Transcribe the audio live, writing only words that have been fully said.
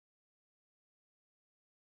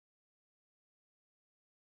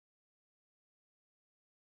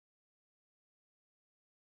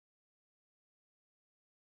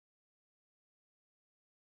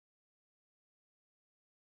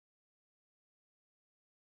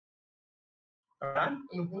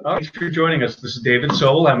Thanks for joining us. This is David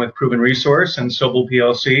Soble. I'm with Proven Resource and Soble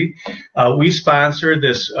PLC. We sponsor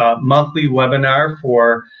this monthly webinar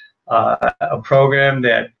for a program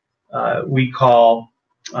that we call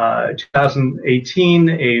 2018,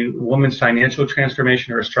 a woman's financial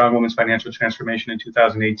transformation, or a strong woman's financial transformation in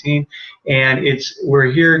 2018. And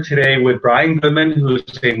we're here today with Brian Goodman, who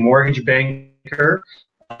is a mortgage banker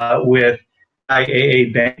with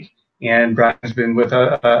IAA Bank. And Brian's been with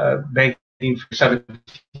a bank for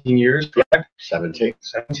 17 years, correct?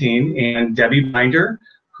 17. And Debbie Binder,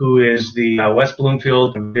 who is the West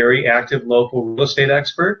Bloomfield very active local real estate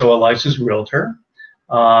expert, so a licensed realtor.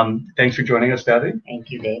 Thanks for joining us, Debbie. Thank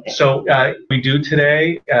you, David. So we do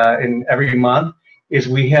today and every month is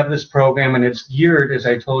we have this program, and it's geared, as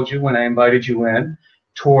I told you when I invited you in,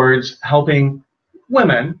 towards helping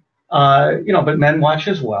women, but men watch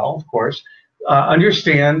as well, of course,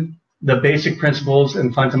 understand the basic principles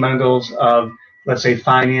and fundamentals of, let's say,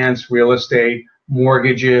 finance, real estate,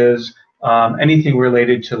 mortgages, anything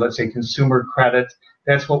related to, let's say, consumer credit.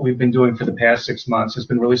 That's what we've been doing for the past 6 months. It's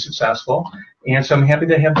been really successful. And so I'm happy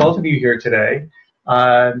to have both of you here today.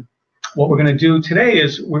 What we're going to do today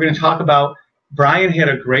is we're going to talk about, Brian had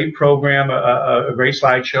a great program, a great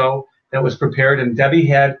slideshow that was prepared, and Debbie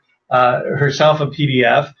had herself a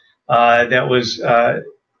PDF that was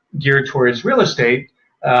geared towards real estate,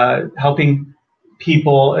 helping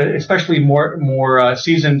people, especially more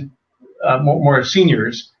seasoned, more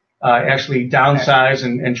seniors, actually downsize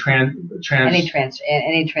and any transition.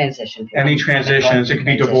 Any transitions. It could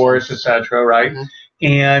be divorce, etc. Right? Mm-hmm.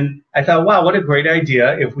 And I thought, wow, what a great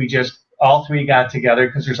idea if we just all three got together,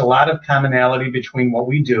 because there's a lot of commonality between what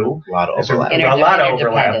we do. A lot of overlap. A lot of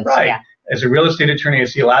overlap, right? Yeah. As a real estate attorney, I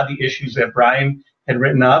see a lot of the issues that Brian had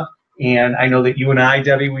written up. And I know that you and I,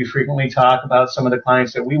 Debbie, we frequently talk about some of the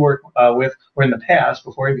clients that we work with, or in the past,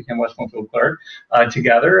 before he became West Bloomfield clerk,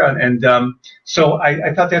 together. And so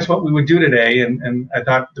I thought that's what we would do today. And I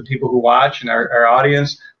thought the people who watch and our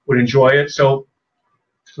audience would enjoy it. So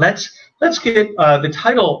let's get the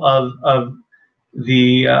title of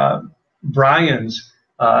the Brian's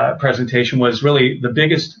presentation was really the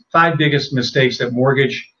 5 biggest mistakes that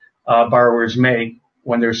mortgage borrowers make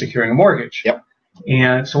when they're securing a mortgage. Yep.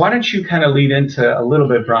 And so why don't you kind of lead into a little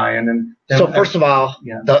bit, Brian? And then, so first of all,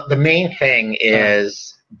 the main thing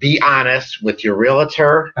is be honest with your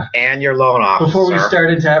realtor and your loan officer. Before we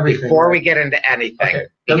start into everything. Before we get into anything. Okay.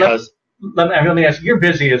 Because let me ask you, you're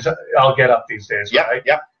busy as I'll get up these days, right?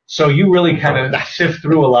 Yep. So you really kind of sift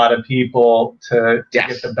through a lot of people to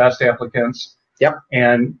get the best applicants. Yep.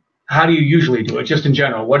 And how do you usually do it, just in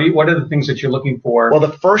general? What are the things that you're looking for? Well,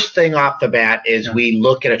 the first thing off the bat is we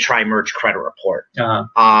look at a tri-merge credit report.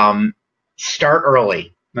 Start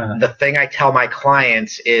early. The thing I tell my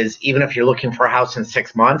clients is, even if you're looking for a house in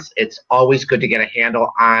 6 months, it's always good to get a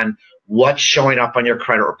handle on what's showing up on your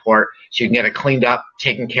credit report so you can get it cleaned up,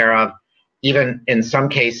 taken care of. Even in some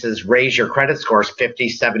cases, raise your credit scores 50,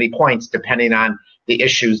 70 points, depending on the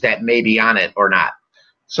issues that may be on it or not.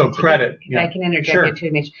 So credit. If I can interject you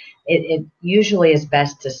too, Mitch. It usually is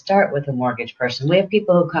best to start with a mortgage person. We have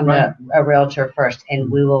people who come to a realtor first, and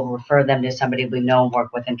we will refer them to somebody we know and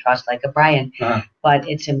work with and trust, like a Brian. But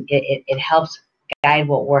it helps guide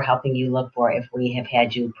what we're helping you look for if we have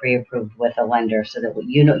had you pre-approved with a lender, so that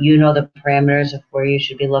you know the parameters of where you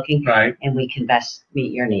should be looking, and we can best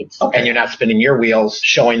meet your needs. Okay. And you're not spinning your wheels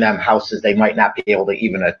showing them houses they might not be able to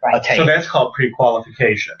even attain. So that's called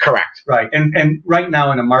pre-qualification. Correct. Right. And right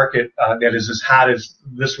now in a market that is as hot as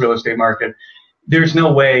this real estate market, there's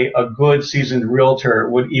no way a good seasoned realtor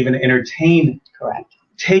would even entertain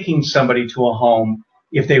taking somebody to a home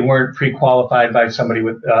if they weren't pre-qualified by somebody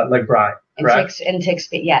with like Brian. And to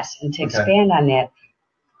expand on that,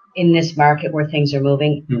 in this market where things are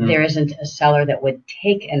moving, there isn't a seller that would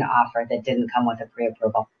take an offer that didn't come with a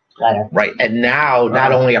pre-approval letter. Right. And now,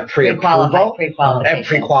 not only a pre-approval,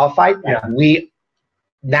 pre-qualified,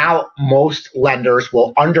 now most lenders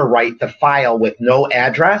will underwrite the file with no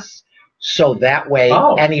address, so that way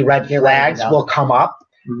any red flags will come up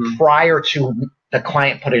prior to the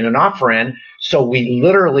client putting an offer in. So we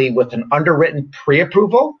literally, with an underwritten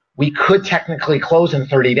pre-approval, we could technically close in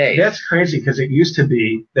 30 days. That's crazy, because it used to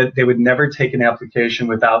be that they would never take an application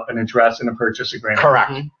without an address and a purchase agreement.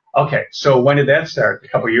 Correct. Okay, so when did that start? A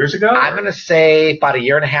couple of years ago? I'm going to say about 1.5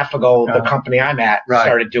 years ago, the company I'm at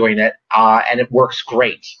started doing it, and it works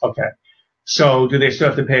great. Okay. So do they still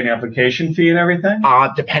have to pay an application fee and everything?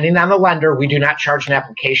 Depending on the lender, we do not charge an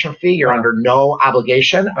application fee. You're under no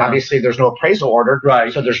obligation. Obviously, there's no appraisal order,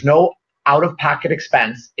 so there's no out-of-pocket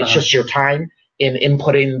expense. It's just your time in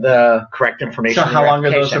inputting the correct information. So how long are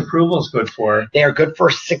those approvals good for? They are good for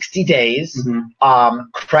 60 days.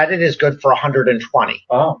 Credit is good for 120.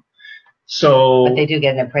 Oh, so. But they do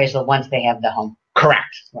get an appraisal once they have the home.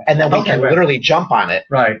 Correct. And then we can literally jump on it.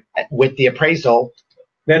 Right. With the appraisal.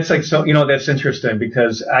 That's like, so, that's interesting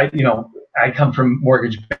because I come from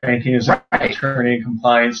mortgage banking as an attorney and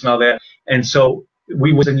compliance and all that. And so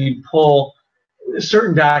when you pull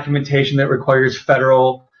certain documentation that requires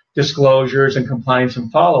federal disclosures and compliance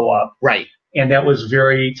and follow-up. Right. And that was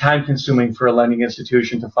very time-consuming for a lending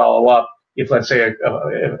institution to follow up if, let's say,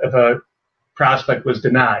 if a prospect was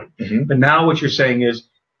denied. But now what you're saying is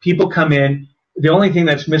people come in, the only thing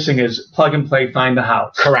that's missing is plug and play, find the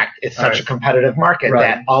house. Correct. It's such a competitive market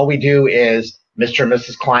that all we do is Mr. and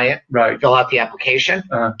Mrs. Client fill out the application,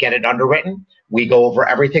 get it underwritten. We go over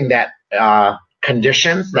everything that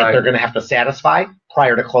conditions that they're going to have to satisfy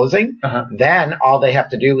prior to closing. Then all they have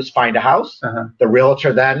to do is find a house. The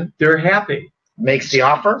realtor then they're happy makes the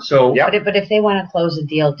offer. So but if they want to close a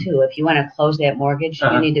deal too, if you want to close that mortgage,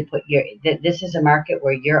 you need to put this is a market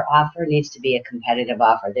where your offer needs to be a competitive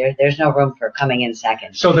offer. There's no room for coming in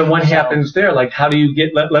second. So then what happens there? Like, how do you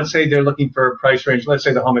get, let's say they're looking for a price range, let's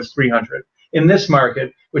say the home is 300 in this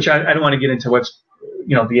market, which I don't want to get into what's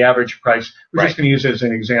the average price. We're just going to use it as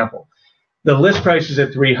an example. The list price is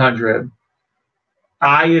at 300.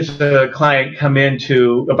 I, as a client,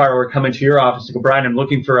 a borrower come into your office and go, Brian, I'm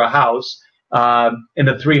looking for a house in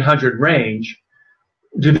the 300 range.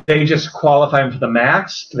 Do they just qualify them for the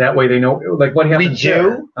max? That way they know, like, what happens?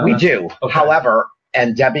 We do. Okay. However,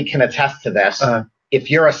 and Debbie can attest to this, if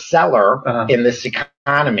you're a seller in this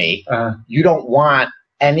economy, you don't want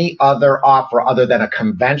any other offer other than a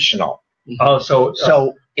conventional. Oh,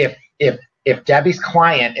 so if Debbie's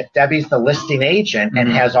client, if Debbie's the listing agent and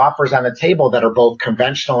has offers on the table that are both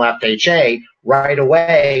conventional FHA, right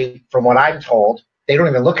away, from what I'm told, they don't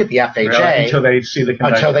even look at the FHA until they see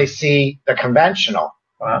the conventional.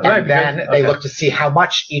 Wow. And then they look to see how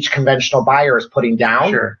much each conventional buyer is putting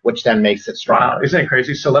down, which then makes it stronger. Wow, isn't that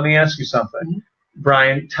crazy? So let me ask you something.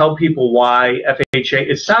 Brian, tell people why FHA,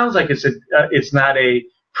 it sounds like it's not a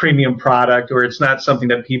premium product, or it's not something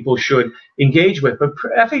that people should engage with, but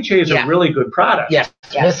FHA is a really good product. Yes,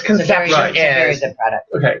 misconception is a very good product.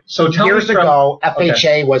 Okay, so tell years ago,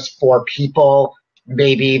 FHA was for people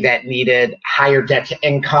maybe that needed higher debt to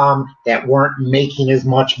income, that weren't making as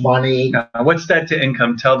much money. What's debt to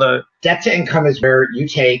income? Debt to income is where you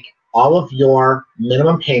take all of your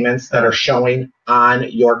minimum payments that are showing on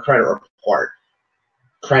your credit report,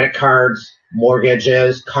 credit cards,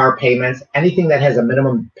 mortgages, car payments, anything that has a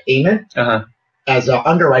minimum payment. As an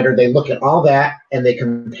underwriter, they look at all that and they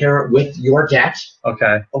compare it with your debt.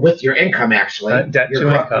 With your income, actually. Debt to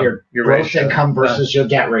income. Your gross income versus your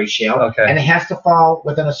debt ratio. And it has to fall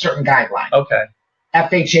within a certain guideline.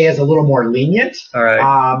 FHA is a little more lenient.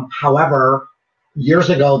 However, years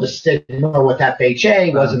ago, the stigma with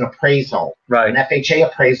FHA was an appraisal. An FHA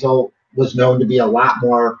appraisal was known to be a lot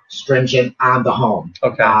more stringent on the home,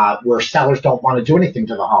 where sellers don't want to do anything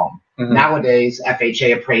to the home. Nowadays,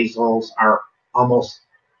 FHA appraisals are almost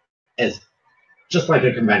just like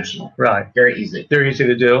a conventional. Very easy. They're easy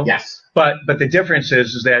to do. Yes. But the difference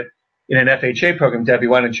is that in an FHA program, Debbie,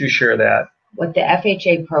 why don't you share that? What the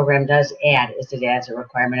FHA program does add is it adds a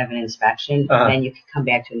requirement of an inspection, and then you can come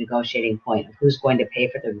back to a negotiating point of who's going to pay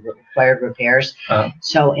for the required repairs.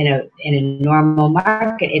 So in a normal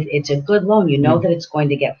market, it's a good loan. You know that it's going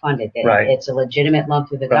to get funded. It's a legitimate loan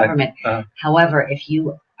through the government. However, if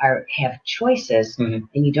you have choices and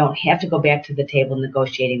you don't have to go back to the table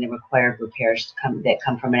negotiating the required repairs that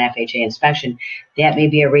come from an FHA inspection, that may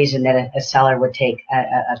be a reason that a seller would take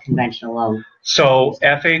a conventional loan. So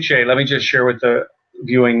FHA, let me just share with the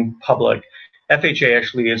viewing public, FHA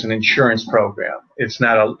actually is an insurance program. It's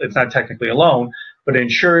not technically a loan, but it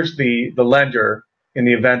insures the lender in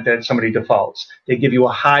the event that somebody defaults. They give you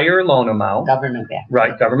a higher loan amount. Government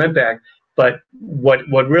backed. Government backed. But what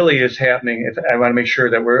really is happening, if I want to make sure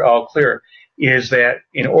that we're all clear, is that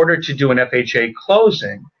in order to do an FHA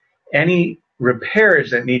closing, any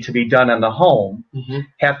repairs that need to be done on the home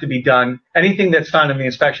have to be done. Anything that's found in the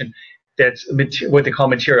inspection that's what they call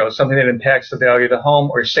material, something that impacts the value of the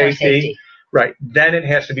home or safety. Then it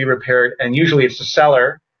has to be repaired, and usually it's the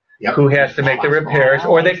seller who has to make the repairs,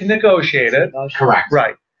 or they can negotiate it. Correct.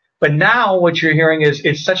 But now what you're hearing is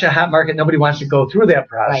it's such a hot market, nobody wants to go through that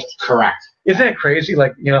process. Correct. Isn't that crazy?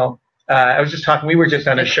 Like, I was just talking, we were just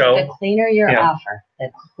on a show. The cleaner your offer,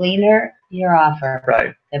 the cleaner your offer,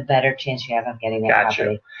 right, the better chance you have of getting that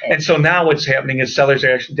property. And so now what's happening is sellers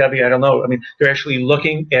are actually, Debbie, I don't know, I mean, they're actually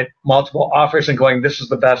looking at multiple offers and going, this is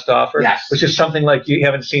the best offer, which is something like you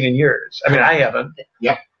haven't seen in years. I mean, I haven't.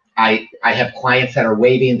 Yep. I have clients that are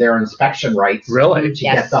waiving their inspection rights to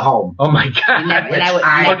get the home. Oh my God.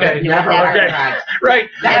 Right.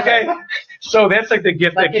 Okay. So that's like the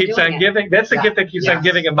gift that keeps on giving. That's the gift that keeps on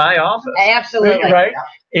giving in my office. Absolutely. Right.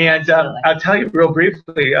 And I'll tell you real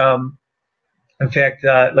briefly. In fact,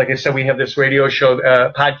 like I said, we have this radio show,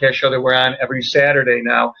 podcast show that we're on every Saturday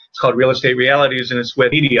now. It's called Real Estate Realities, and it's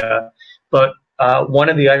with media. But one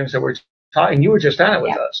of the items that we're talking, you were just on it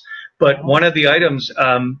with us. But one of the items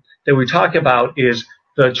that we talk about is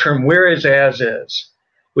the term "where is as is,"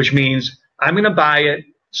 which means I'm going to buy it,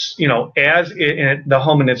 as in the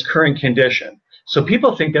home in its current condition. So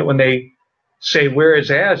people think that when they say "where is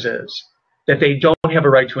as is," that they don't have a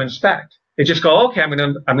right to inspect. They just go, okay, I'm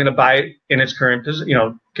going to buy it in its current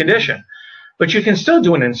condition. But you can still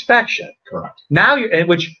do an inspection. Correct. Now,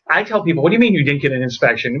 which I tell people, what do you mean you didn't get an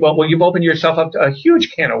inspection? Well, you've opened yourself up to a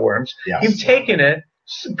huge can of worms. Yes. You've taken it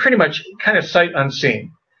pretty much kind of sight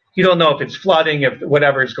unseen. You don't know if it's flooding, if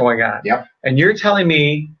whatever is going on. Yep. And you're telling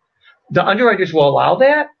me the underwriters will allow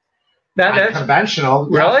that? That's conventional.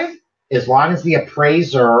 Really? As long as the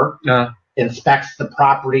appraiser inspects the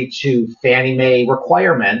property to Fannie Mae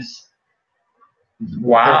requirements,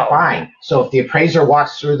 they're fine. So if the appraiser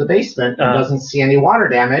walks through the basement and doesn't see any water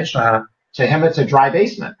damage, to him it's a dry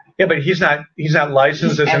basement. Yeah, but he's not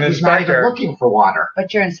licensed as an inspector. He's not even looking for water. But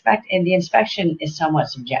the inspection is somewhat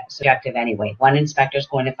subjective anyway. One inspector is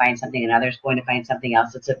going to find something, another is going to find something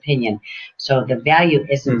else. It's opinion. So the value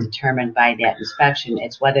isn't determined by that inspection.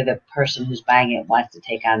 It's whether the person who's buying it wants to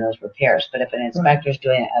take on those repairs. But if an inspector is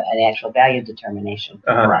doing an actual value determination.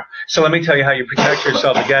 Right. So let me tell you how you protect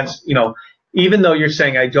yourself against, even though you're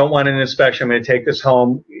saying, I don't want an inspection, I'm going to take this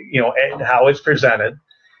home, and how it's presented.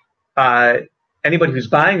 Anybody who's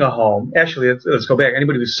buying a home, actually, let's go back.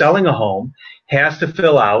 Anybody who's selling a home has to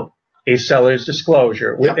fill out a seller's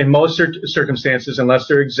disclosure. Yep. In most circumstances, unless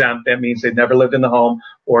they're exempt, that means they've never lived in the home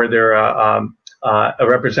or they're a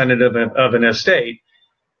representative of an estate.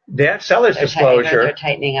 That seller's disclosure. They're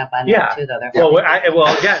tightening up on that too, though.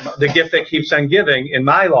 Well, again, the gift that keeps on giving in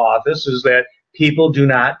my law office is that people do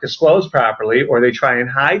not disclose properly or they try and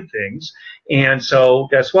hide things. And so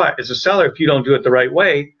guess what? As a seller, if you don't do it the right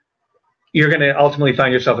way, you're going to ultimately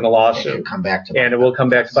find yourself in a lawsuit. And it will come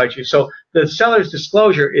back to bite you. So the seller's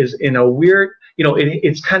disclosure is in a weird,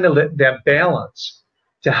 it's kind of that balance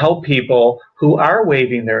to help people who are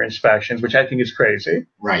waiving their inspections, which I think is crazy.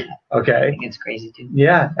 Right. Okay. I think it's crazy too.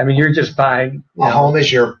 Yeah. I mean, you're just buying. A home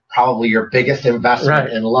is probably your biggest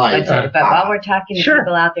investment in life. But while we're talking to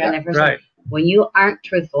people out there, and when you aren't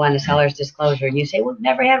truthful on a seller's disclosure and you say, we've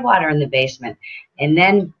never had water in the basement, and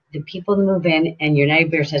then the people move in and your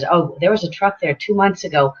neighbor says, oh, there was a truck there 2 months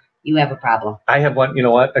ago, you have a problem. I have one,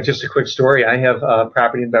 just a quick story. I have a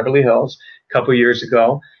property in Beverly Hills a couple of years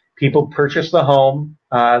ago. People purchased the home,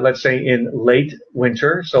 let's say in late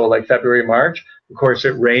winter, so like February, March. Of course,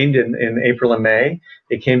 it rained in April and May.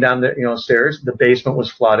 They came down the stairs. The basement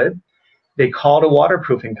was flooded. They called a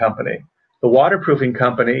waterproofing company. The waterproofing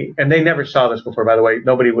company, and they never saw this before, by the way.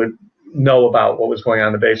 Nobody would know about what was going on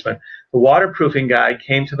in the basement. The waterproofing guy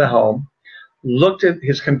came to the home, looked at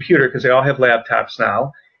his computer, because they all have laptops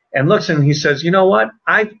now, and looks and he says, you know what?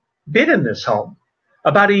 I bid in this home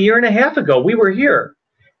about 1.5 years ago. We were here.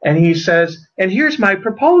 And he says, and here's my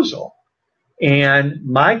proposal. And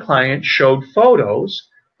my client showed photos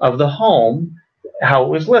of the home, how it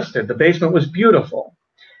was listed. The basement was beautiful.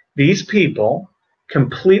 These people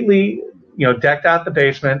completely decked out the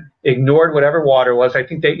basement, ignored whatever water was. I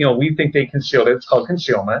think we think they concealed it. It's called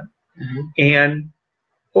concealment. Mm-hmm. And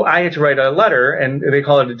I had to write a letter, and they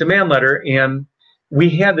call it a demand letter. And we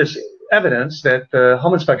had this evidence that the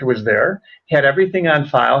home inspector was there, had everything on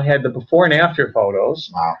file, had the before and after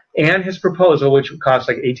photos, and his proposal, which would cost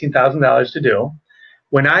like $18,000 to do.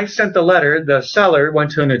 When I sent the letter, the seller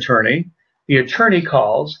went to an attorney. The attorney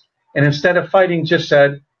calls, and instead of fighting, just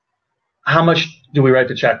said, how much do we write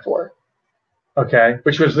the check for? Okay,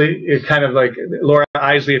 which was kind of like, Laura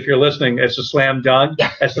Isley, if you're listening, it's a slam dunk.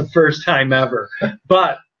 That's the first time ever.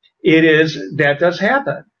 But that does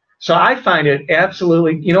happen. So I find it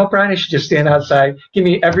absolutely, Brian, I should just stand outside. Give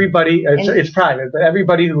me everybody, it's private, but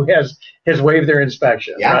everybody who has waived their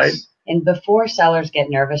inspection, right? And before sellers get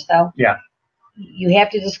nervous, though, you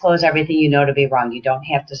have to disclose everything you know to be wrong. You don't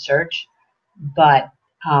have to search. But,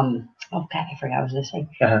 oh, God, I forgot what I was going to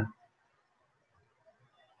say.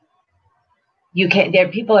 You can.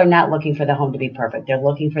 People are not looking for the home to be perfect. They're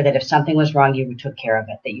looking for that if something was wrong, you took care of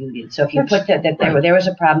it. That you did. So if you put that there was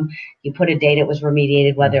a problem, you put a date it was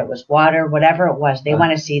remediated, whether it was water, whatever it was. They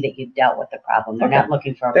want to see that you dealt with the problem. They're not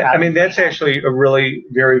looking for a problem. I mean, that's actually a really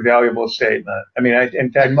very valuable statement. I mean,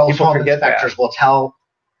 in fact, and most people home forget inspectors will tell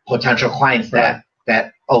potential clients that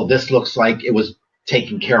oh, this looks like it was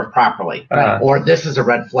taken care of properly, or this is a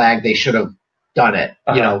red flag. They should have done it.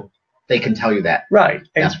 You know. They can tell you that. Right.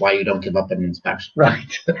 That's why you don't give up an inspection.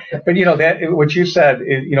 Right. But, you know, that what you said,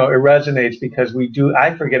 you know, it resonates because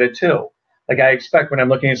I forget it too. Like I expect when I'm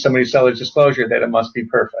looking at somebody's seller's disclosure that it must be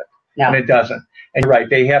perfect. No. And it doesn't. And you're right.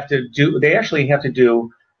 They actually have to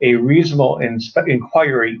do a reasonable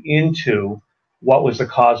inquiry into what was the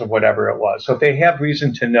cause of whatever it was. So if they have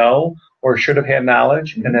reason to know or should have had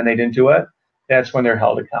knowledge and then they didn't do it, that's when they're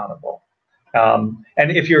held accountable. And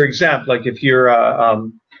if you're exempt, like if you're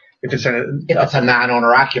if it's a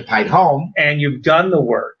non-owner occupied home and you've done the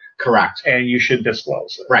work, correct, and you should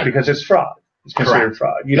disclose it, right? Because it's fraud. It's considered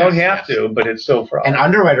fraud. You don't have to, but it's still fraud. And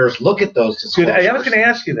underwriters look at those disclosures. I was going to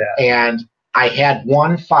ask you that. And I had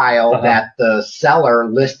one file that the seller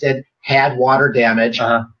listed had water damage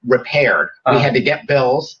repaired. We had to get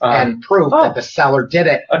bills and proof that the seller did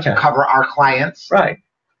it to cover our clients. Right.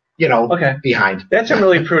 You know, behind. That's a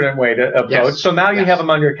really prudent way to approach. Yes. So now you have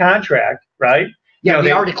them under contract, right? Yeah,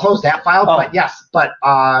 we already closed that file, but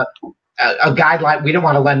a guideline, we don't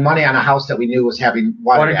want to lend money on a house that we knew was having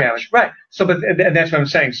water damage. Right. So, and that's what I'm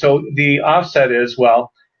saying. So the offset is,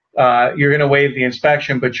 well, you're going to waive the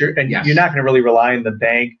inspection, but you're not going to really rely on the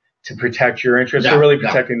bank to protect your interest. They're really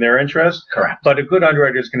protecting their interest. Correct. But a good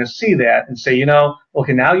underwriter is going to see that and say, you know,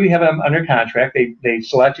 okay, now you have them under contract. They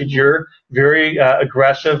selected your very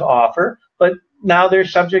aggressive offer, but now they're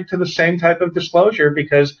subject to the same type of disclosure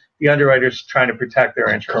because the underwriter's trying to protect their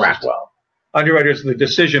interest as well. Underwriters are the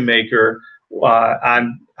decision maker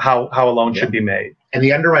on how a loan should be made. And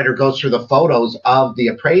the underwriter goes through the photos of the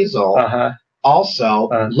appraisal, also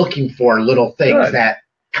looking for little things that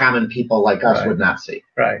common people like us would not see.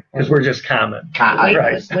 Right, because we're just common.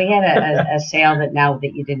 We had a sale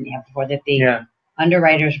that you didn't have before that the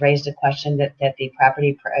underwriters raised a question that the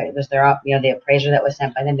property was the appraiser that was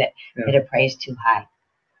sent by them that it appraised too high.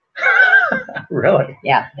 Really?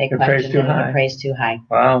 Yeah, they questioned it appraised too high.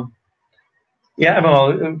 Wow. Yeah,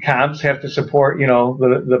 well, comps have to support, you know,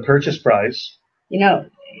 the purchase price. You know,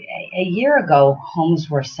 a year ago, homes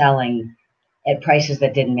were selling at prices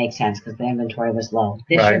that didn't make sense because the inventory was low.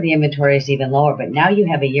 This year, the inventory is even lower, but now you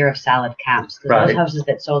have a year of solid comps. Those houses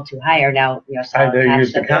that sold too high are now, you know, solid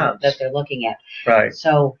comps that they're looking at. Right.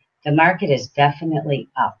 So the market is definitely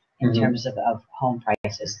up in terms of home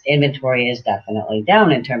prices. Inventory is definitely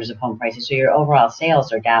down in terms of home prices. So your overall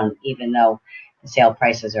sales are down, even though the sale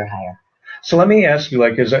prices are higher. So let me ask you,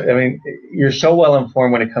 like, you're so well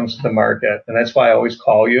informed when it comes to the market, and that's why I always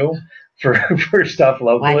call you for stuff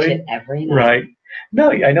locally. Watch it every night. Right.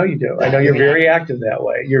 No, I know you do. I know you're very active that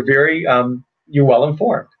way. You're very, you're well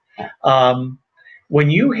informed.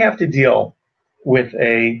 When you have to deal with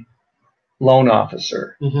a loan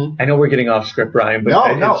officer, I know we're getting off script, Brian, but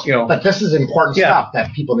but this is important stuff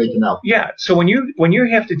that people need to know. Yeah. So when you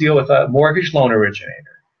have to deal with a mortgage loan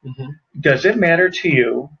originator, does it matter to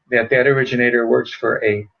you that originator works for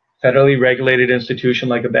a federally regulated institution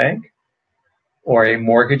like a bank, or a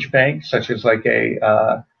mortgage bank such as like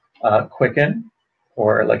a Quicken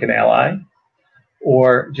or like an Ally,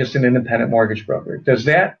 or just an independent mortgage broker? Does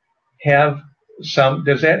that have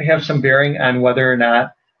some bearing on whether or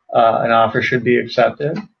not an offer should be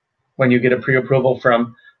accepted when you get a pre-approval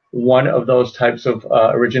from one of those types of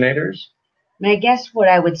originators? And I guess what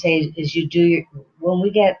I would say is when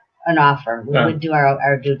we get an offer, we would do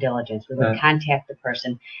our due diligence. We would contact the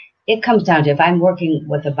person. It comes down to, if I'm working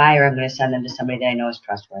with a buyer, I'm going to send them to somebody that I know is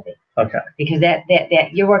trustworthy. Okay. Because that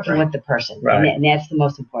you're working with the person, and that's the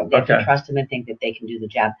most important. They have to trust them and think that they can do the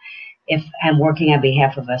job. If I'm working on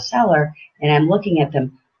behalf of a seller and I'm looking at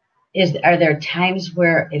them, are there times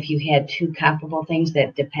where if you had two comparable things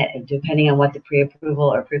that depending on what the pre-approval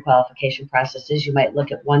or pre-qualification process is, you might look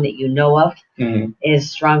at one that you know of is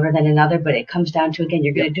stronger than another, but it comes down to, again,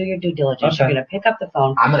 you're going to do your due diligence. You're going to pick up the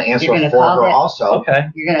phone. I'm going to answer for her also.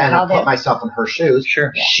 You're going to put myself in her shoes.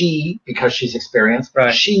 Sure. She, because she's experienced,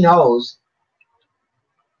 she knows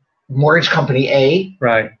mortgage company A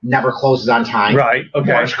never closes on time. Right.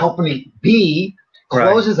 Okay. Mortgage company B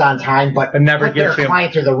closes on time, but never put their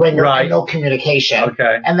client through the ringer and no communication.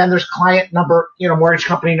 Okay. And then there's client number, mortgage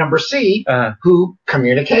company number C, who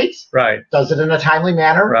communicates, does it in a timely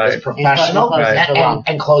manner, is professional,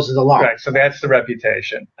 and closes the loan. Right. So that's the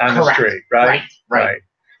reputation on the street, right? Right.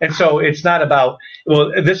 And so it's not about,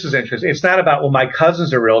 well, this is interesting. It's not about, well, my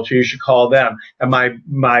cousin's a realtor, you should call them. And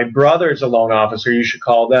my brother's a loan officer, you should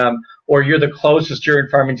call them. Or you're the closest, you're in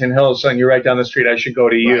Farmington Hills, so you're right down the street, I should go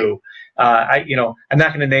to you. I'm not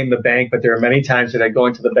going to name the bank, but there are many times that I go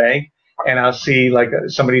into the bank and I'll see like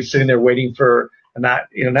somebody sitting there waiting for, not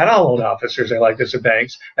all loan officers are like this at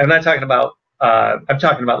banks. And I'm talking about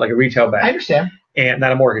like a retail bank. I understand. And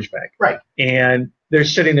not a mortgage bank. Right. And they're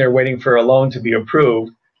sitting there waiting for a loan to be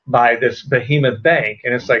approved by this behemoth bank,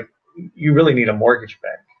 and it's like, you really need a mortgage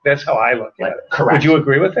bank. That's how I look at it. Correct. Would you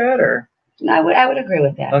agree with that, or? No, I would agree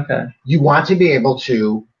with that. Okay. You want to be able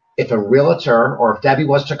to, if a realtor or if Debbie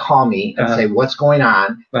was to call me and say what's going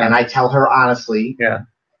on, and I tell her honestly,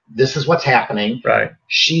 this is what's happening. Right.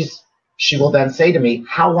 She will then say to me,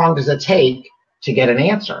 how long does it take to get an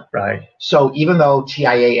answer? Right. So even though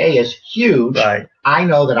TIAA is huge, I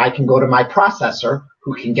know that I can go to my processor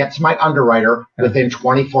who can get to my underwriter within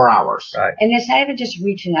 24 hours. Right. And it's not even just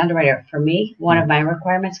reaching an underwriter. For me, one of my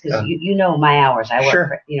requirements, because you know my hours, I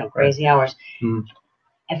work crazy hours.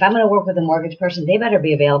 If I'm going to work with a mortgage person, they better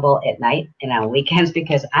be available at night and on weekends,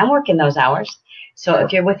 because I'm working those hours. So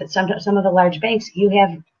if you're with some of the large banks, you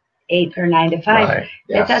have 8 or 9 to 5. Right.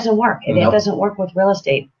 It doesn't work. It doesn't work with real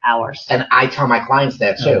estate hours. And I tell my clients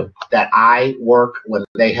that too, that I work when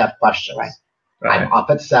they have questions. Right. I'm up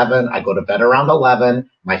at 7. I go to bed around 11.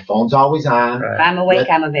 My phone's always on. If I'm awake,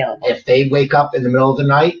 I'm available. If they wake up in the middle of the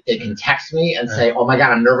night, they can text me and say, oh my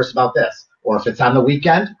God, I'm nervous about this. Or if it's on the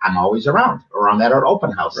weekend, I'm always around, or I'm at our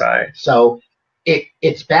open house. Right. So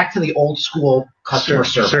it's back to the old school customer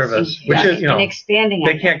service. Which is, and expanding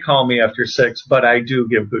they can't call me after 6, but I do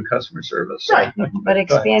give good customer service. Right. But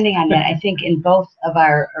expanding on that, I think in both of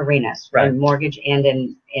our arenas, in mortgage and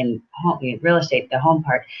in home, real estate, the home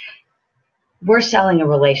part, we're selling a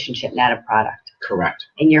relationship, not a product. Correct.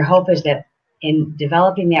 And your hope is that in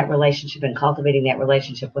developing that relationship and cultivating that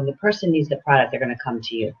relationship, when the person needs the product, they're going to come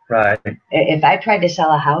to you. Right. If I tried to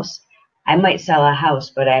sell a house, I might sell a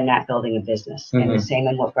house, but I'm not building a business. And the same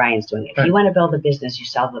in what Brian's doing. If you want to build a business, you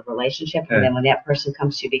sell the relationship. And then when that person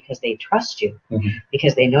comes to you because they trust you,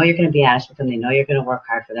 because they know you're going to be honest with them, they know you're going to work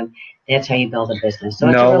hard for them, that's how you build a business. So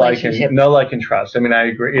it's a relationship. No like and trust. I mean, I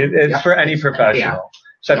agree. It's for any professional,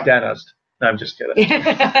 except dentist. No, I'm just kidding. All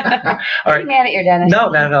right. Are you mad at your dentist? No,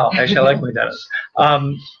 not at all. Actually, I like my dentist.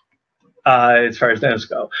 As far as dentists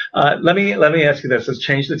go, let me ask you this. Let's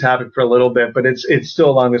change the topic for a little bit, but it's still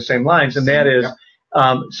along the same lines, and that is,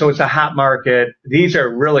 so it's a hot market. These are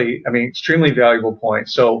really, extremely valuable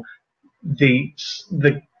points. So the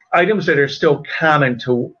items that are still common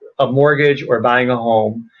to a mortgage or buying a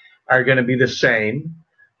home are going to be the same,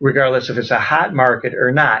 regardless if it's a hot market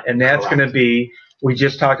or not, and that's going to be. We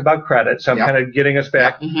just talked about credit, so I'm kind of getting us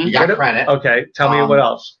back. You got credit. Okay, tell me what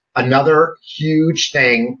else. Another huge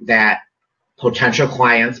thing that potential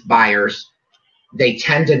clients, buyers, they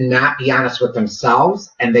tend to not be honest with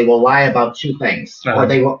themselves, and they will lie about 2 things. Or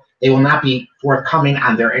they will not be forthcoming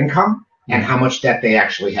on their income and how much debt they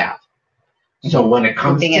actually have. So when it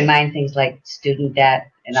comes keeping in mind things like student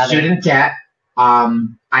debt and other student debt,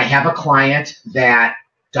 I have a client that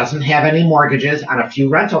doesn't have any mortgages on a few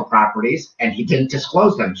rental properties, and he didn't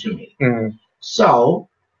disclose them to me. So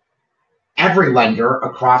every lender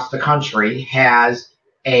across the country has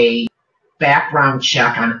a background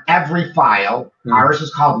check on every file. Ours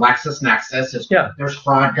is called LexisNexis. There's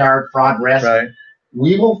Fraud Guard, Fraud Risk. Right.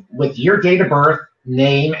 We will, with your date of birth,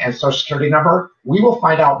 name, and social security number, we will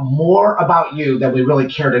find out more about you than we really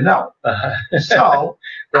care to know. So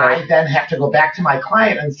I then have to go back to my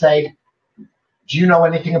client and say, do you know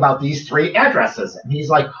anything about these 3 addresses? And he's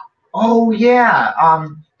like, oh, yeah,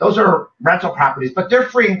 those are rental properties, but they're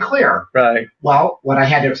free and clear. Right. Well, what I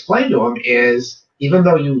had to explain to him is, even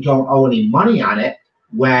though you don't owe any money on it,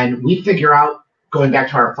 when we figure out, going back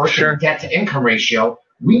to our first debt to income ratio,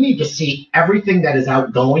 we need to see everything that is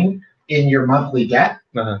outgoing in your monthly debt.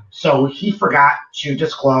 So he forgot to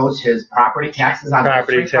disclose his property taxes on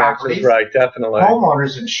property taxes. Right, definitely.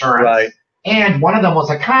 Homeowners insurance. Right. And one of them was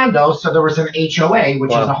a condo, so there was an HOA, which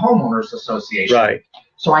is a homeowners association. Right.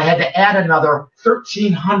 So I had to add another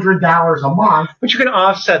 $1,300 a month. But you can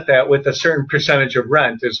offset that with a certain percentage of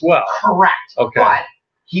rent as well. Correct. Okay. But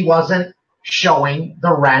he wasn't showing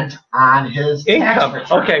the rent on his income.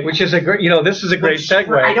 Okay, which is a great, this is a great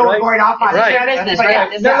segue. I know we're going off on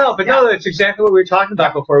No, that's exactly what we were talking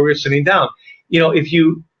about before we were sitting down. If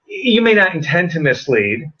you may not intend to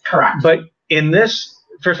mislead. Correct. But in this,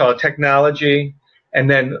 first of all, technology, and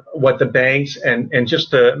then what the banks and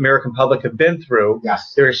just the American public have been through,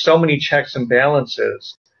 there are so many checks and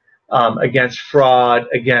balances against fraud,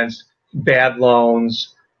 against bad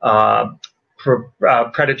loans,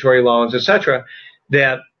 predatory loans, etc.,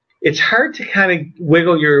 that it's hard to kind of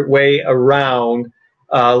wiggle your way around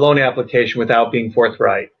a loan application without being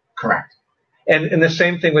forthright. Correct. And the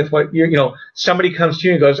same thing with what somebody comes to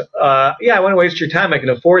you and goes, yeah, I want to waste your time. I can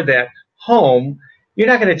afford that home. You're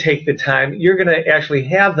not going to take the time. You're going to actually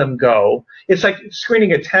have them go. It's like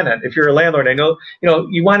screening a tenant. If you're a landlord, I know,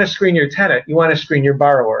 you want to screen your tenant. You want to screen your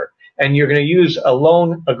borrower. And you're going to use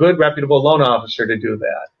a good, reputable loan officer to do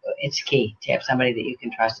that. It's key to have somebody that you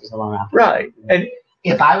can trust as a loan officer. Right. And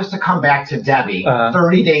if I was to come back to Debbie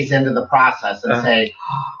 30 days into the process and say,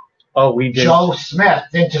 oh, we did. Joe Smith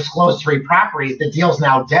didn't disclose 3 properties, the deal's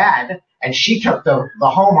now dead, and she took the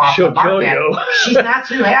home off the market. She'll kill you. She's not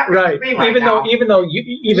too happy right. with me right even now.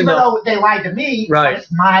 Even though they lied to me, right. It's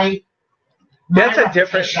my that's a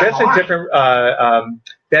different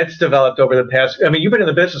that's developed over the past. I mean, you've been in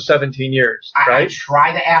the business 17 years, right? I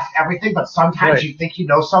try to ask everything, but sometimes you think you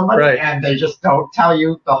know somebody, and they just don't tell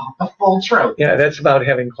you the full truth. Yeah, that's about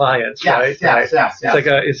having clients, right? Yes.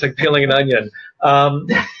 It's like peeling an onion.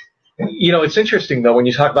 It's interesting though when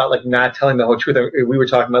you talk about like not telling the whole truth. We were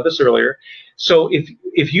talking about this earlier. So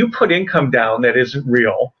if you put income down that isn't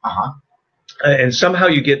real, and somehow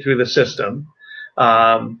you get through the system,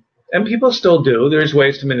 and people still do. There's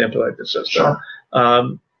ways to manipulate the system.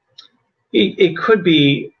 Sure. It could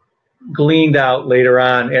be gleaned out later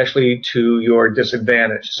on actually to your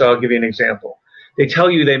disadvantage. So I'll give you an example. They tell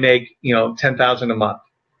you they make $10,000 a month,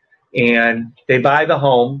 and they buy the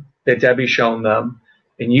home that Debbie's shown them,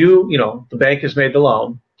 and the bank has made the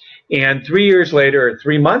loan, and 3 years later or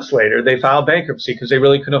 3 months later they file bankruptcy because they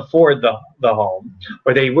really couldn't afford the home,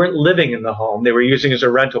 or they weren't living in the home, they were using it as a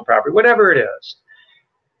rental property, whatever it is.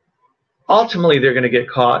 Ultimately, they're going to get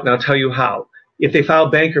caught, and I'll tell you how. If they file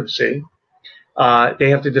bankruptcy, they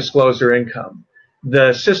have to disclose their income.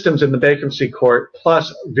 The systems in the bankruptcy court,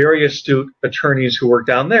 plus very astute attorneys who work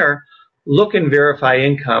down there, look and verify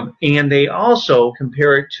income, and they also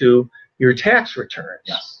compare it to your tax returns.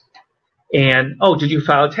 Yes. And, oh, did you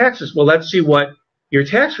file taxes? Well, let's see what your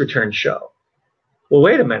tax returns show. Well,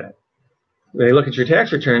 wait a minute. When they look at your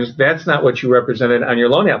tax returns, that's not what you represented on your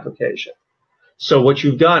loan application. So what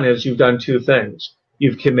you've done is you've done 2 things.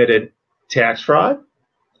 You've committed tax fraud,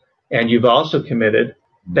 and you've also committed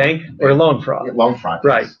bank or loan fraud. Loan fraud.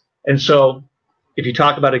 Right. Yes. And so if you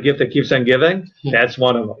talk about a gift that keeps on giving, that's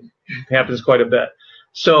one of them. It happens quite a bit.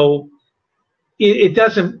 So it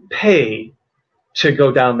doesn't pay to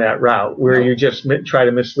go down that route where you just try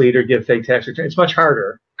to mislead or give fake tax returns. It's much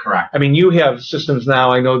harder. Correct. I mean, you have systems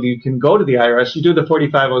now. I know that you can go to the IRS. You do the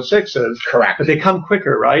 4506s. Correct. But they come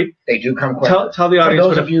quicker, right? They do come quicker. Tell the audience.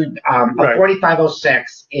 For those of you, a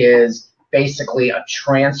 4506 is basically a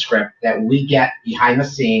transcript that we get behind the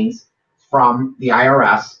scenes from the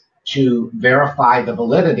IRS to verify the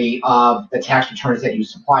validity of the tax returns that you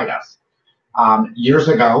supplied us. Years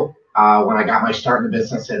ago, when I got my start in the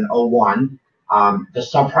business in 01, the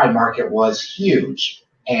subprime market was huge,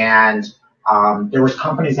 and there was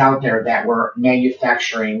companies out there that were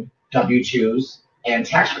manufacturing W-2s and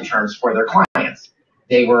tax returns for their clients.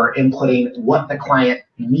 They were inputting what the client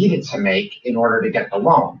needed to make in order to get the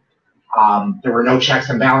loan. There were no checks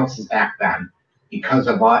and balances back then because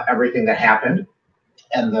of everything that happened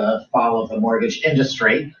and the fall of the mortgage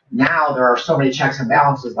industry. Now there are so many checks and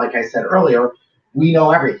balances, like I said earlier, we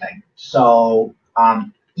know everything. So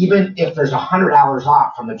even if there's $100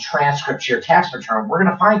 off from the transcript to your tax return, we're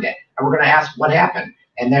going to find it, and we're going to ask what happened.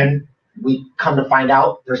 And then we come to find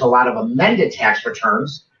out there's a lot of amended tax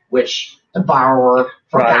returns, which the borrower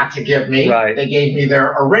forgot to give me. Right. They gave me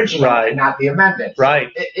their original and not the amended. Right.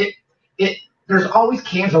 So there's always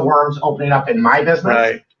cans of worms opening up in my business.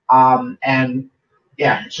 Right. And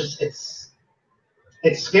yeah,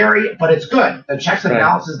 it's scary, but it's good. The checks and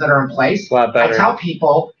balances that are in place. A lot better. I tell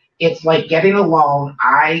people it's like getting a loan.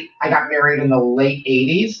 I got married in the late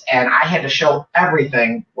 80s, and I had to show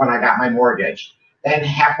everything when I got my mortgage. Then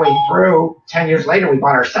halfway through, 10 years later, we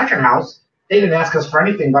bought our second house. They didn't ask us for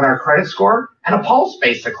anything but our credit score and a pulse,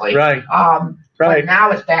 basically. Right. But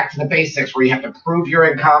now it's back to the basics where you have to prove your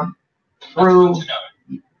income, prove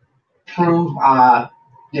how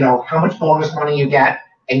much bonus money you get,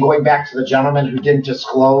 and going back to the gentleman who didn't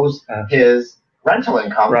disclose his rental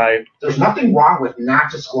income. Right. There's nothing wrong with not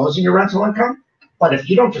disclosing your rental income, but if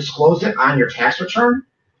you don't disclose it on your tax return,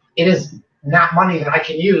 it is not money that I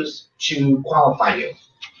can use to qualify you.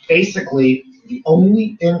 Basically, the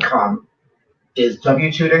only income is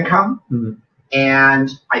W-2 income, and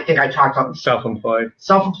I think I talked about self-employed.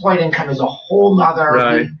 Self-employed income is a whole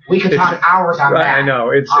nother. We could talk hours on that. I know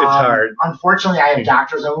it's hard. Unfortunately, I have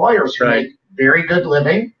doctors and lawyers who make very good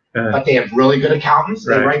living but they have really good accountants.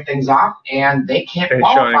 They write things off, and they can't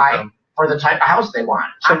qualify for the type of house they want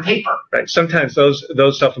on paper. Right. Sometimes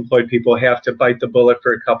those self-employed people have to bite the bullet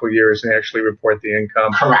for a couple of years and actually report the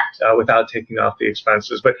income. Correct. Without taking off the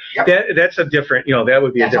expenses. But that's a different, that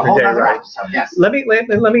would be a different day, right? Episode, yes. Let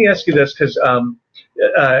me ask you this, because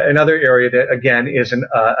another area that again is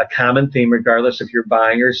a common theme, regardless if you're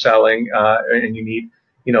buying or selling, and you need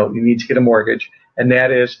to get a mortgage, and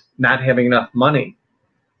that is not having enough money.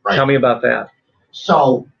 Right. Tell me about that.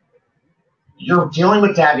 So you're dealing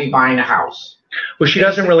with Debbie buying a house. Well, she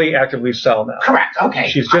doesn't really actively sell now. Correct. Okay.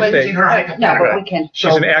 She's just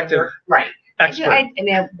she's an active expert.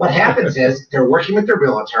 What happens is they're working with their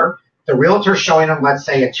realtor. The realtor's showing them, let's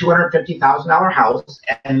say, a $250,000 house,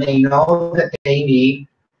 and they know that they need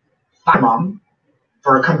minimum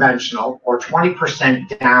for a conventional or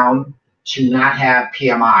 20% down to not have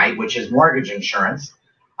PMI, which is mortgage insurance.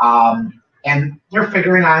 And they're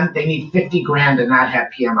figuring on they need 50 grand to not have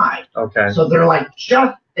PMI. Okay. So they're like,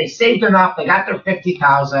 they saved enough. They got their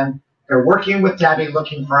 50,000. They're working with Debbie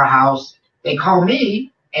looking for a house. They call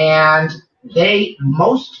me, and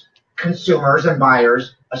most consumers and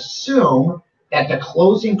buyers assume that the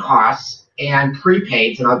closing costs and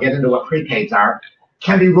prepaids, and I'll get into what prepaids are,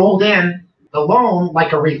 can be rolled in the loan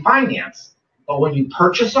like a refinance. But when you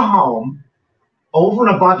purchase a home, over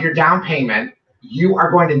and above your down payment, you are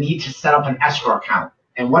going to need to set up an escrow account.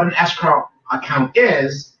 And what an escrow account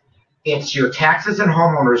is, it's your taxes and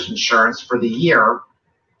homeowners insurance for the year,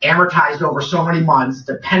 amortized over so many months,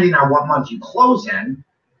 depending on what month you close in,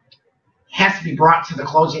 has to be brought to the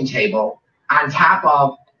closing table on top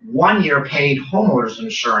of 1 year paid homeowners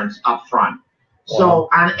insurance up front. Wow. So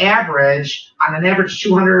on an average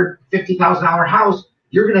 $250,000 house,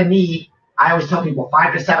 you're going to need, I always tell people,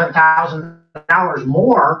 $5,000 to $7,000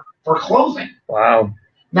 more for closing. Wow.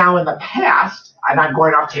 Now, in the past, and I'm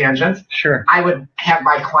going off tangents, sure, I would have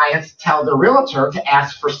my clients tell the realtor to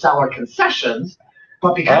ask for seller concessions,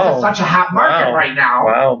 but because it's such a hot market right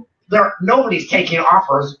now, nobody's taking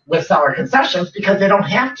offers with seller concessions because they don't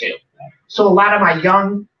have to. So a lot of my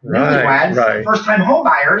young newlyweds, first-time home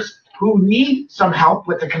buyers who need some help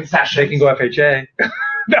with the concessions, they can go FHA.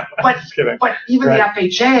 No, but even the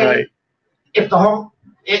FHA, if the home,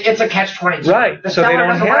 it's a catch-22. Right. The so seller they don't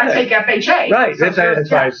doesn't want to take FHA. Right.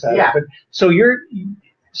 That's why I said. Yeah. But, so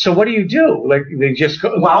what do you do? Like they just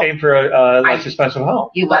aim for a less expensive home.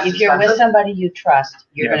 If you're with somebody you trust,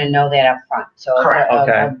 you're going to know that up front. So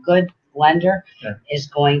a good lender is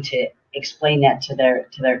going to explain that to their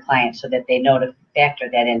client so that they know to factor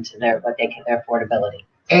that into their affordability.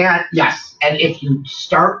 And yes, and if you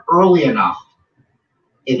start early enough,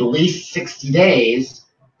 at least 60 days,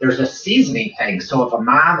 there's a seasoning thing. So if a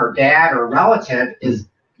mom or dad or relative is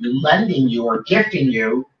lending you or gifting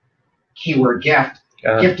you, keyword gift,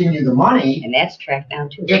 gifting you the money, and that's tracked down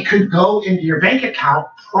too. It could go into your bank account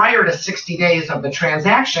prior to 60 days of the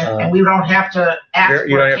transaction, and we don't have to ask.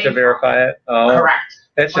 You don't have to verify it. Oh, correct.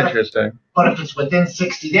 That's interesting. But if it's within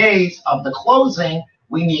 60 days of the closing,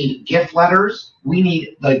 we need gift letters. We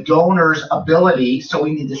need the donor's ability, so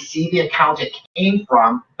we need to see the account it came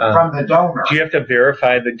from the donor. Do you have to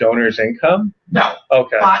verify the donor's income? No.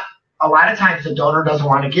 Okay. But a lot of times the donor doesn't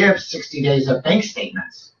want to give 60 days of bank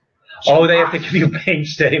statements. They have to give you bank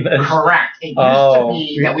statements. Correct. It used to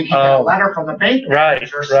be that we could get a letter from the bank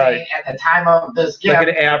manager saying at the time of this gift. Like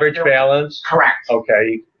an average balance? Correct.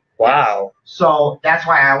 Okay. Wow. So that's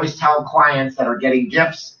why I always tell clients that are getting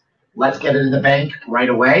gifts, let's get it in the bank right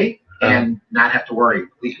away and not have to worry.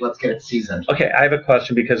 Let's get it seasoned. Okay, I have a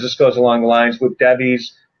question because this goes along the lines with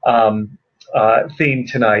Debbie's theme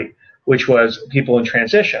tonight, which was people in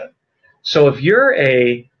transition. So if you're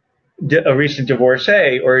a recent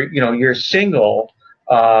divorcee, or you're single,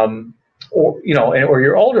 or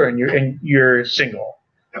you're older and you're single,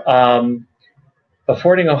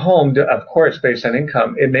 affording a home, of course, based on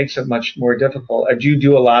income, it makes it much more difficult. Do you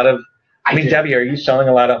do a lot of? Debbie, are you selling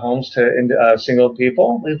a lot of homes to single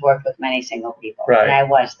people? We've worked with many single people, right? And I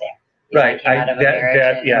was there. Right. I came out of a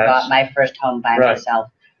marriage and bought my first home by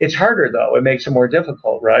myself. It's harder though. It makes it more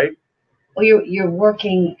difficult, right? Well, you're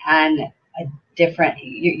working on a different.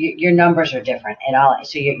 Your numbers are different at all.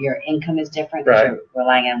 So your income is different. Right. You're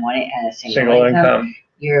relying on a single income.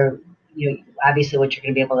 You obviously what you're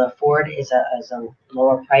going to be able to afford is a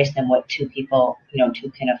lower price than what two people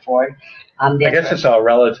two can afford. I guess it's all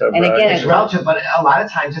relative. And again, it's relative, but a lot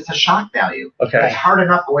of times it's a shock value. Okay. It's hard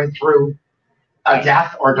enough going through a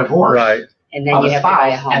death or divorce, and then you have to buy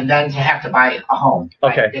a home, and then to have to buy a home.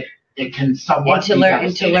 Okay. it can somewhat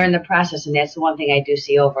and to learn the process. And that's the one thing I do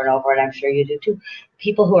see over and over, and I'm sure you do too.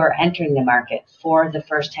 People who are entering the market for the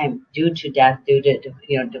first time due to death, due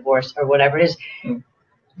to divorce or whatever it is,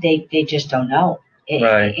 they just don't know.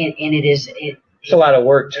 Right. And it's a lot of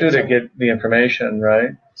work too to get the information,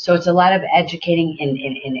 right? So it's a lot of educating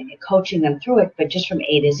and coaching them through it, but just from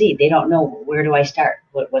A to Z. They don't know, where do I start?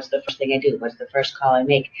 What's the first thing I do? What's the first call I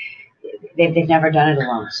make? They've never done it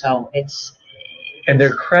alone. So and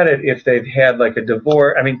their credit, if they've had like a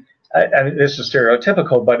divorce, I mean this is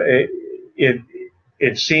stereotypical, but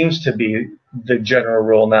it seems to be the general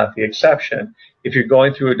rule, not the exception. If you're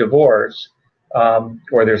going through a divorce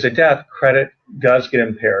or there's a death, credit does get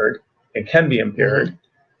impaired. It can be impaired.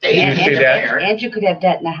 And you could have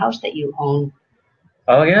debt in a house that you own.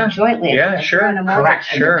 Oh yeah, jointly. Yeah, sure. Correct.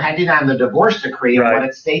 Sure. And depending on the divorce decree and what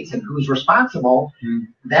it states and who's responsible,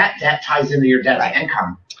 that debt ties into your debt's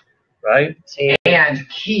income. Right. And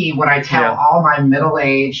key, what I tell all my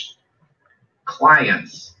middle-aged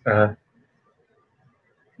clients,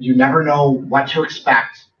 you never know what to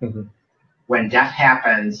expect when death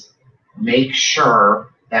happens. Make sure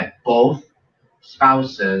that both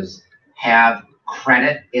spouses have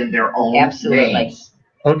credit in their own names.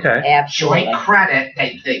 Okay. Absolutely. Joint credit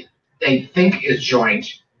they think is joint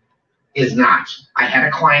is not. I had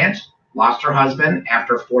a client, lost her husband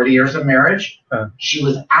after 40 years of marriage. She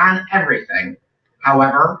was on everything.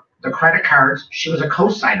 However, the credit cards, she was a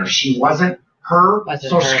co-signer. She wasn't, her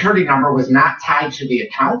social security number was not tied to the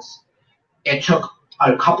accounts. It took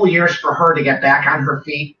a couple years for her to get back on her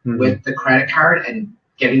feet with the credit card and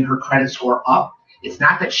getting her credit score up. It's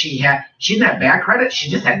not that she didn't have bad credit,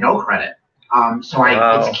 she just had no credit.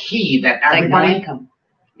 It's key that everybody. Like no income.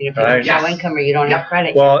 If you have no income or you don't have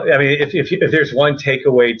credit. Well, I mean, if there's one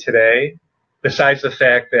takeaway today, besides the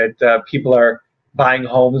fact that people are buying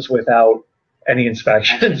homes without any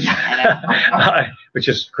inspections, which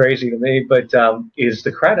is crazy to me, but is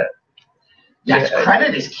the credit. Yes,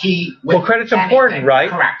 credit is key. Well, credit's important,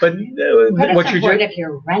 right? Correct. But credit's important if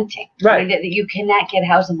you're renting. Right. You cannot get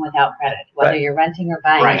housing without credit, whether you're renting or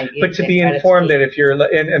buying. Right. But to be informed that if you're,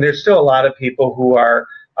 and there's still a lot of people who are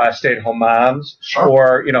stay-at-home moms,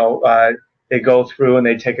 or they go through and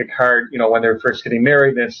they take a card, when they're first getting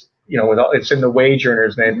married, and it's it's in the wage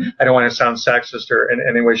earner's name. I don't want to sound sexist or in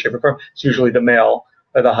any way, shape, or form. It's usually the male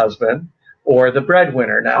or the husband or the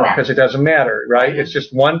breadwinner now, because it doesn't matter, right? It's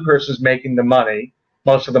just one person's making the money,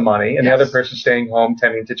 most of the money, and the other person's staying home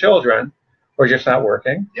tending to children or just not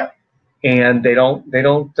working. Yep. And they don't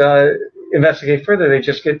investigate further. They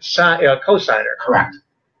just get co-signer. Correct.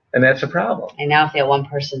 And that's a problem. And now if that one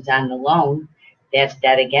person's on the loan, that's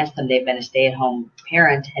debt against them. They've been a stay-at-home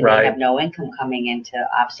parent and they have no income coming in to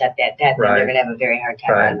offset that debt. Then they're going to have a very hard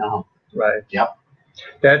time buying a home. Right. Yep.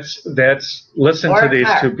 That's listen to these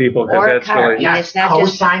two people, because that's really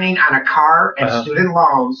co-signing on a car and student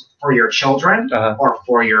loans for your children or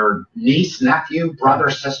for your niece, nephew, brother,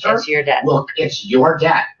 sister. It's your debt. Look, it's your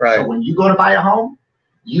debt. Right. So when you go to buy a home,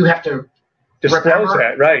 you have to disclose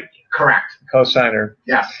that. Right. Correct. Co-signer.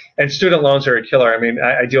 Yes. And student loans are a killer. I mean,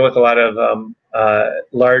 I deal with a lot of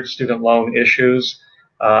large student loan issues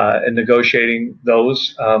and negotiating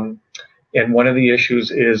those. And one of the issues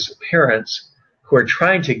is parents who are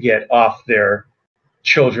trying to get off their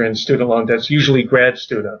children's student loan. That's usually grad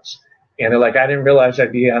students. And they're like, I didn't realize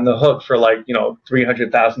I'd be on the hook for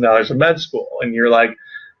 $300,000 of med school. And you're like,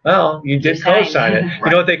 well, you did co-sign it.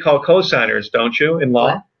 You know what they call co-signers, don't you, in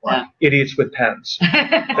law? What? Idiots with pens.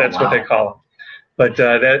 That's what they call them. But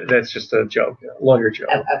that's just a joke, lawyer joke.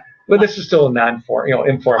 But this is still a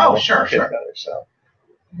informal. Oh, sure. So.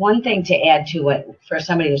 One thing to add to it for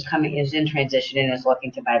somebody who's in transition and is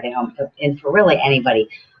looking to buy their home, and for really anybody,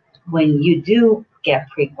 when you do get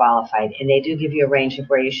pre-qualified and they do give you a range of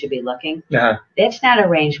where you should be looking, that's not a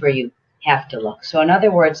range where you have to look. So in other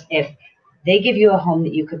words, if they give you a home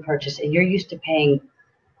that you could purchase and you're used to paying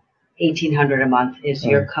 $1,800 a month is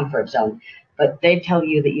your comfort zone, but they tell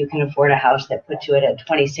you that you can afford a house that puts you at a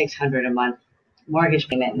 $2,600 a month mortgage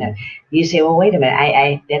payment, and you say, well, wait a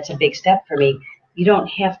minute, that's a big step for me. You don't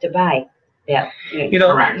have to buy that.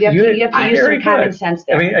 Correct. You have to use some common sense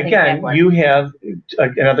there. I mean, again, you have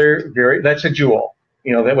another that's a jewel.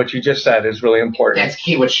 That what you just said is really important. That's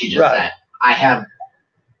key, what she just said. I have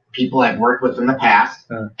people I've worked with in the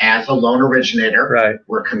past as a loan originator. Right.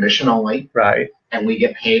 We're commission only. Right. And we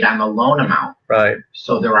get paid on the loan amount. Right.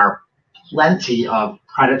 So there are plenty of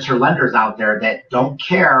predator lenders out there that don't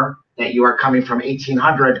care that you are coming from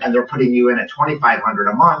 $1,800 and they're putting you in at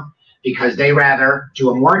 $2,500 a month, because they rather do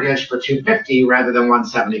a mortgage for $250 rather than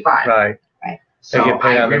 $175. Right. So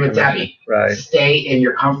I agree with Debbie. Right. Stay in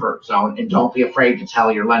your comfort zone and don't be afraid to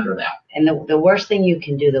tell your lender that. And the worst thing you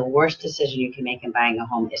can do, the worst decision you can make in buying a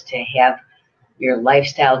home is to have your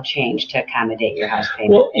lifestyle change to accommodate your house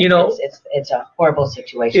payment. Well, you know, it's a horrible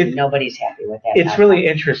situation. Nobody's happy with that. It's really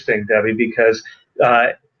interesting, Debbie, because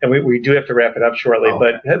and we do have to wrap it up shortly,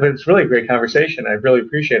 but it's really a great conversation. I really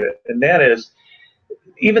appreciate it. And that is,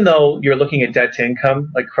 even though you're looking at debt to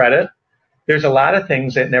income, like credit, there's a lot of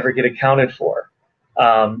things that never get accounted for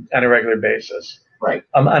on a regular basis, right?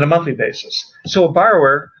 On a monthly basis. So a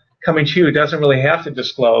borrower coming to you doesn't really have to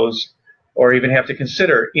disclose or even have to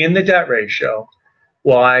consider in the debt ratio,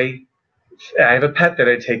 well, I have a pet that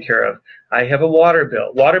I take care of. I have a water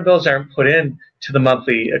bill. Water bills aren't put in to the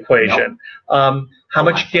monthly equation. Nope. How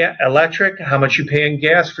much electric, how much you pay in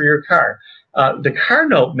gas for your car. The car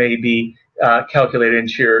note may be calculated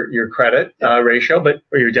into your credit ratio,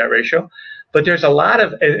 or your debt ratio. But there's a lot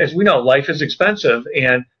of, as we know, life is expensive,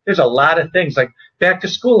 and there's a lot of things like back to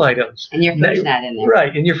school items. And your food's not in there.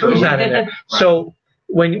 Right, and your food's not in there. Right. So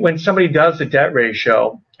when somebody does the debt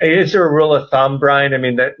ratio, is there a rule of thumb, Brian? I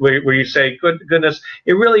mean, that where you say, goodness,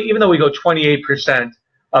 it really, even though we go 28%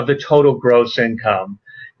 of the total gross income,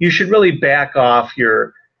 you should really back off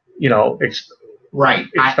your, right.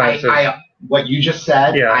 expenses. What you just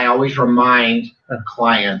said, I always remind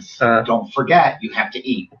clients, don't forget you have to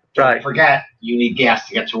eat. Don't forget you need gas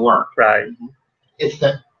to get to work. Right.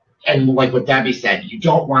 And like what Debbie said, you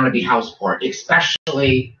don't want to be house poor,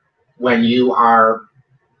 especially when you are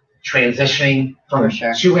transitioning from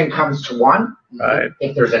two incomes to one. Right.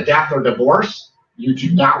 If there's a death or divorce, you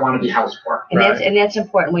do not want to be house poor. And that's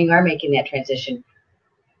important when you are making that transition.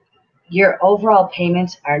 Your overall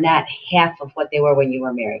payments are not half of what they were when you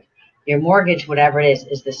were married. Your mortgage, whatever it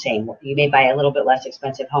is the same. You may buy a little bit less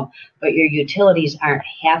expensive home, but your utilities aren't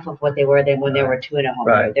half of what they were then when there were two in a home.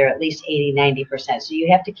 Right. They're at least 80-90%. So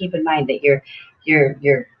you have to keep in mind that your things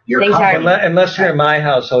unless you're in my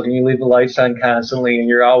household and you leave the lights on constantly and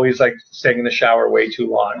you're always like staying in the shower way too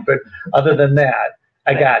long. But other than that,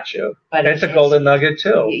 I got you. But it's a golden nugget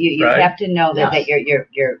too. You have to know that your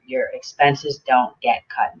expenses don't get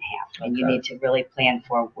cut in half, and you need to really plan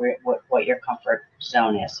for what your comfort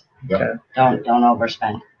zone is. Okay. Don't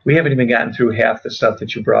overspend. We haven't even gotten through half the stuff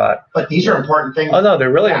that you brought. But these are important things. Oh no,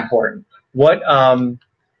 they're really important. What we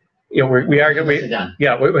are going to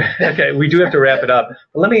okay. We do have to wrap it up.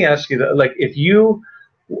 But let me ask you, like, if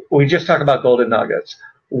we just talked about golden nuggets.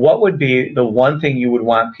 What would be the one thing you would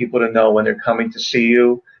want people to know when they're coming to see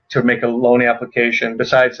you to make a loan application,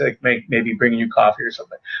 besides like maybe bringing you coffee or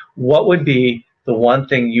something? What would be the one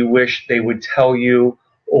thing you wish they would tell you,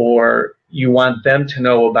 or you want them to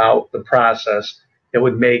know about the process that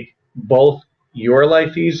would make both your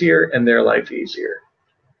life easier and their life easier?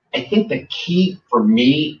 I think the key for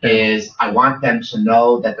me is I want them to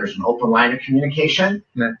know that there's an open line of communication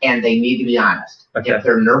and they need to be honest. Okay. If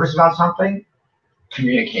they're nervous about something,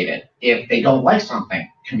 communicate it. If they don't like something,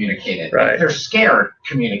 communicate it. Right. If they're scared,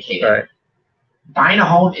 communicate it. Right. Buying a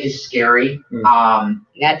home is scary. Not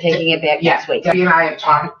taking it back next week. Debbie and I have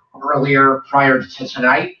talked earlier prior to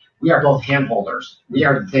tonight. We are both handholders. We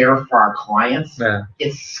are there for our clients. Yeah.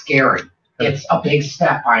 It's scary. It's a big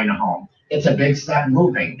step buying a home. It's a big step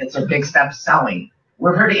moving. It's a big step selling.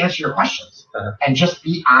 We're here to answer your questions and just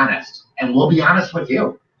be honest. And we'll be honest with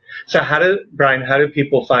you. So Brian, how do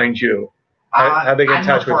people find you? How they get in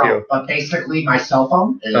touch with you? But basically, my cell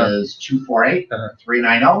phone is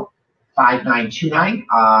 248-390-5929.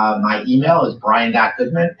 My email is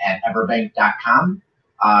brian.goodman@everbank.com.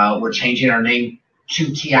 We're changing our name to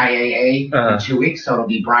TIAA in 2 weeks, so it'll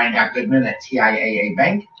be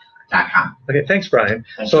brian.goodman@TIAAbank.com. Okay, thanks, Brian.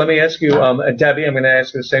 So let me ask you, Debbie, I'm going to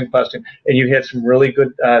ask you the same question. And you had some really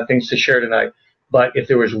good things to share tonight. But if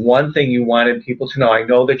there was one thing you wanted people to know, I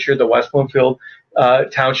know that you're the West Bloomfield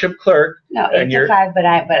Township Clerk. No, 8 to 5, but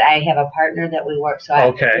I have a partner that we work,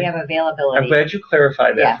 so we have availability. I'm glad you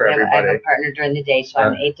clarified that for everybody. I have a partner during the day, so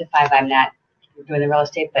I'm 8 to 5. I'm not doing the real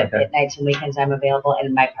estate, but at nights and weekends I'm available,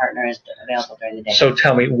 and my partner is available during the day. So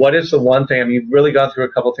tell me, what is the one thing? I mean, you've really gone through a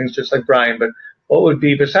couple of things just like Brian, but what would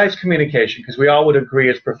be, besides communication, because we all would agree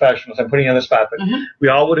as professionals, I'm putting you on the spot, but we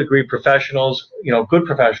all would agree professionals, good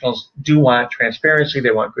professionals do want transparency,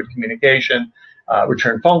 they want good communication,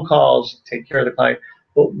 return phone calls, take care of the client.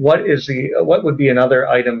 But what would be another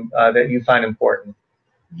item that you find important?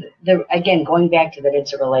 Again, going back to that,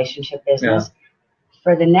 it's a relationship business. Yeah.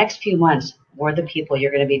 For the next few months, we're the people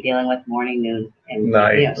you're going to be dealing with morning, noon, and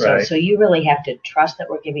night. So you really have to trust that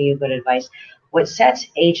we're giving you good advice. What sets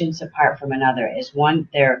agents apart from another is one,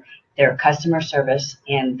 their customer service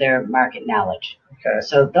and their market knowledge. Okay.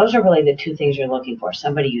 So those are really the two things you're looking for.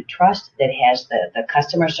 Somebody you trust that has the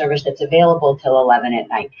customer service that's available till 11 at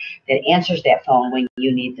night, that answers that phone when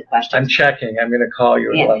you need the questions. I'm checking. I'm going to call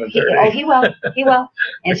you at 11:30. He will. He will.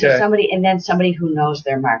 And Okay. so somebody who knows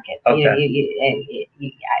their market. Okay.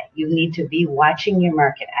 You need to be watching your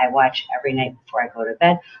market. I watch every night before I go to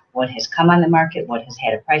bed what has come on the market, what has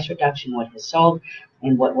had a price reduction, what has sold,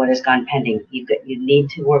 and what has gone pending. You need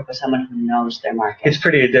to work with someone who knows their market. It's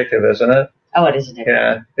pretty addictive, isn't it? Oh, it is addictive.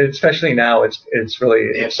 Yeah, especially now. It's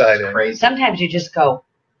really exciting. Crazy. Sometimes you just go.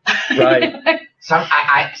 Right.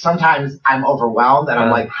 Sometimes I'm overwhelmed and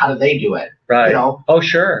I'm like, how do they do it? Right. You know? Oh,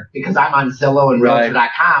 sure. Because I'm on Zillow and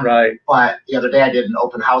Realtor.com. Right. But the other day I did an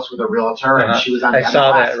open house with a realtor and she was on the MLS. I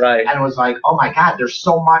saw that. Right. And it was like, oh my God, there's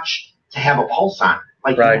so much to have a pulse on.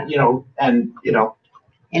 Like, you know. And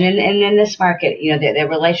in this market, the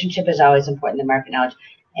relationship is always important, the market knowledge.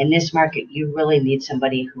 In this market, you really need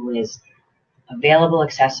somebody who is available,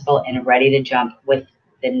 accessible, and ready to jump with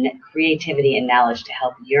the creativity and knowledge to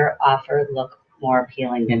help your offer look more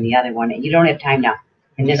appealing than the other one. And you don't have time now.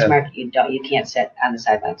 In this market, you can't sit on the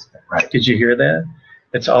sidelines. Right. Did you hear that?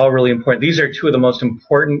 It's all really important. These are two of the most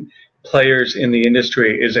important players in the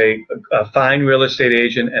industry, is a fine real estate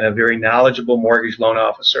agent and a very knowledgeable mortgage loan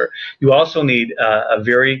officer. You also need a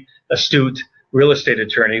very astute real estate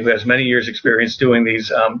attorney who has many years experience doing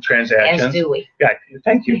these transactions. As do we. Yeah,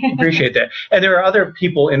 thank you. Appreciate that. And there are other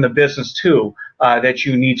people in the business too that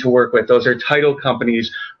you need to work with. Those are title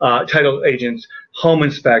companies, title agents, home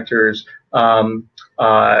inspectors,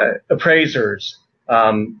 appraisers,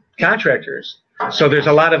 contractors. So there's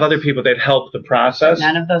a lot of other people that help the process.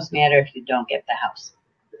 None of those matter if you don't get the house.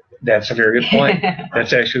 That's a very good point.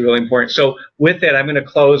 That's actually really important. So with that, I'm going to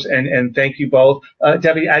close and thank you both.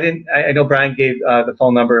 Debbie, I know Brian gave the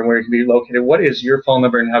phone number and where it can be located. What is your phone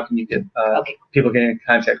number and how can you get people getting in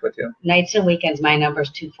contact with you? Nights and weekends, my number is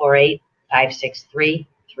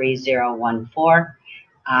 248-563-3014.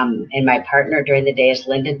 And my partner during the day is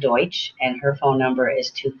Linda Deutsch, and her phone number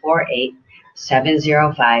is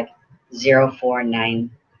 248-705-0494.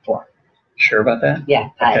 Sure about that? Yeah,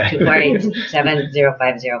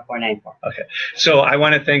 248-705-0494. Okay. So I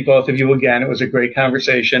want to thank both of you again. It was a great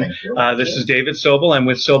conversation. This is David Soble. I'm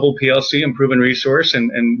with Soble PLC and Proven Resource,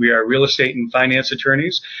 and we are real estate and finance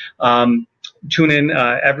attorneys. Tune in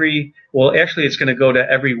actually it's going to go to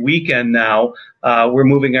every weekend now. We're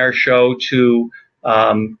moving our show to,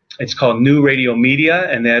 it's called New Radio Media,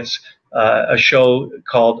 and that's a show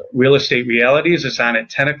called Real Estate Realities. It's on at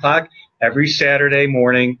 10 o'clock every Saturday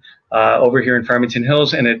morning over here in Farmington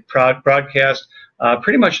Hills, and it broadcasts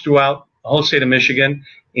pretty much throughout the whole state of Michigan.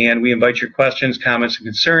 And we invite your questions, comments, and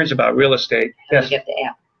concerns about real estate. Yes. Get the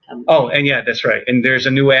app. Oh, and yeah, that's right. And there's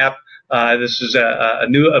a new app. This is a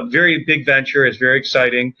very big venture. It's very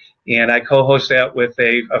exciting. And I co-host that with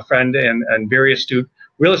a friend and very astute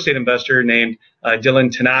real estate investor named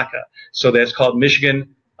Dylan Tanaka. So that's called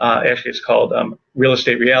Michigan. Actually, it's called Real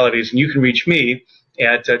Estate Realities. And you can reach me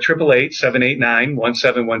at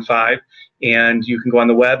 888-789-1715. And you can go on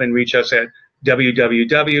the web and reach us at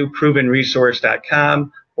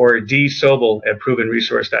www.provenresource.com or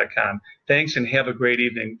dsoble@provenresource.com. Thanks and have a great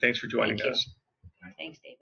evening. Thanks for joining us. Thanks, David.